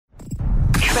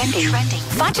Trending.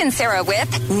 Foch and Sarah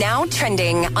with Now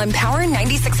Trending on Power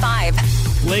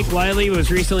 96.5. Blake Lively was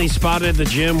recently spotted at the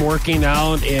gym working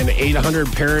out in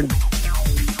 800 pair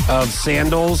of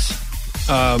sandals.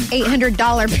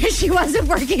 $800. She wasn't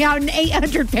working out in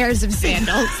 800 pairs of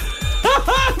sandals.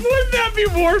 Wouldn't that be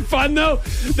more fun, though?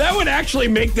 That would actually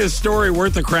make this story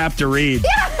worth a crap to read.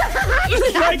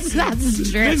 That's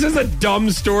true. This is a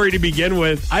dumb story to begin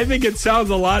with. I think it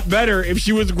sounds a lot better if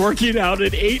she was working out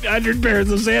in 800 pairs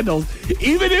of sandals.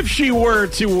 Even if she were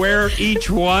to wear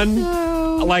each one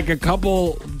like a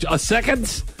couple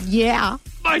seconds. Yeah.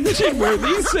 Like she'd wear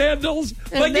these sandals.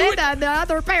 And like then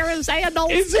another pair of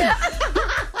sandals.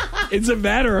 It's a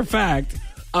matter of fact,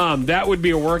 that would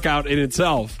be a workout in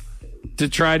itself. To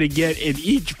try to get in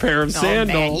each pair of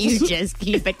sandals. Man, you just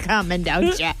keep it coming,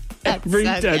 don't you? Every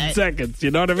 10 seconds. You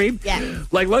know what I mean? Yeah.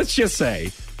 Like, let's just say,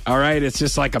 all right, it's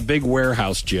just like a big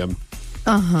warehouse gym.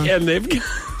 Uh-huh. And they've got,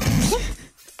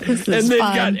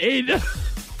 got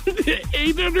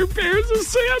 800 pairs of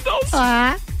sandals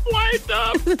lined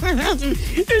up.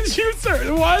 And shoot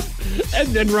certain one, and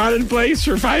then run in place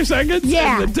for 5 seconds.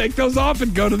 Yeah. And then take those off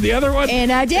and go to the other one. In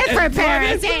a different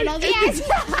pair of sandals, yes.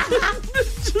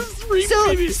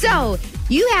 So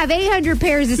you have 800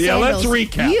 pairs of sandals. Yeah, let's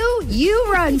recap.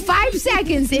 You run 5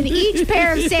 seconds in each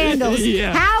pair of sandals.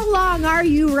 Yeah. How long are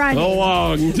you running? A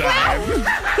long time.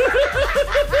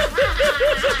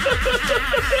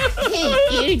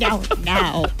 You don't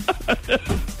know.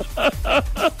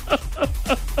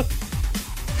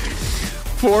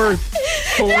 4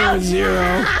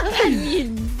 0.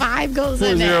 5 goes 4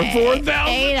 in 0.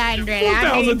 there.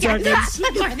 4,000 seconds.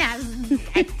 4,000.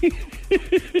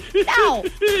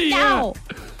 No.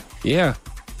 Yeah.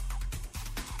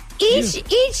 Each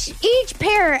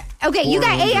pair. Okay, you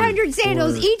got 800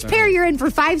 sandals. Each pair you're in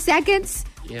for 5 seconds.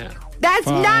 Yeah. That's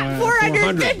not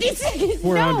 450 seconds.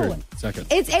 400 no. seconds.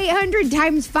 It's 800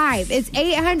 times 5. It's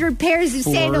 800 pairs of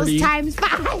sandals 40. times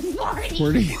 5. 40.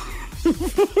 40.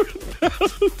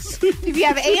 If you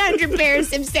have 800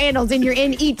 pairs of sandals and you're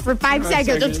in each for 5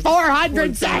 seconds, it's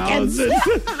 400 seconds.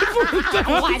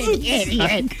 What an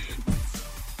idiot.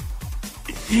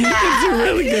 It's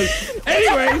really good.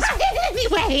 Anyways,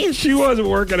 she wasn't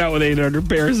working out with 800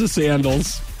 pairs of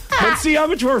sandals. But see how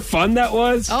much more fun that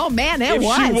was? Oh, man, it If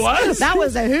was. she was? That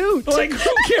was a hoot. Like, who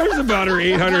cares about her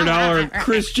 $800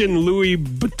 Christian Louis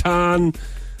Vuitton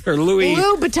or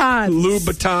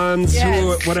Louboutins,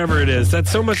 Yes. whatever it is?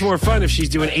 That's so much more fun if she's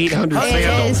doing 800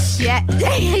 sandals. Yes.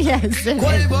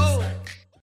 Yes.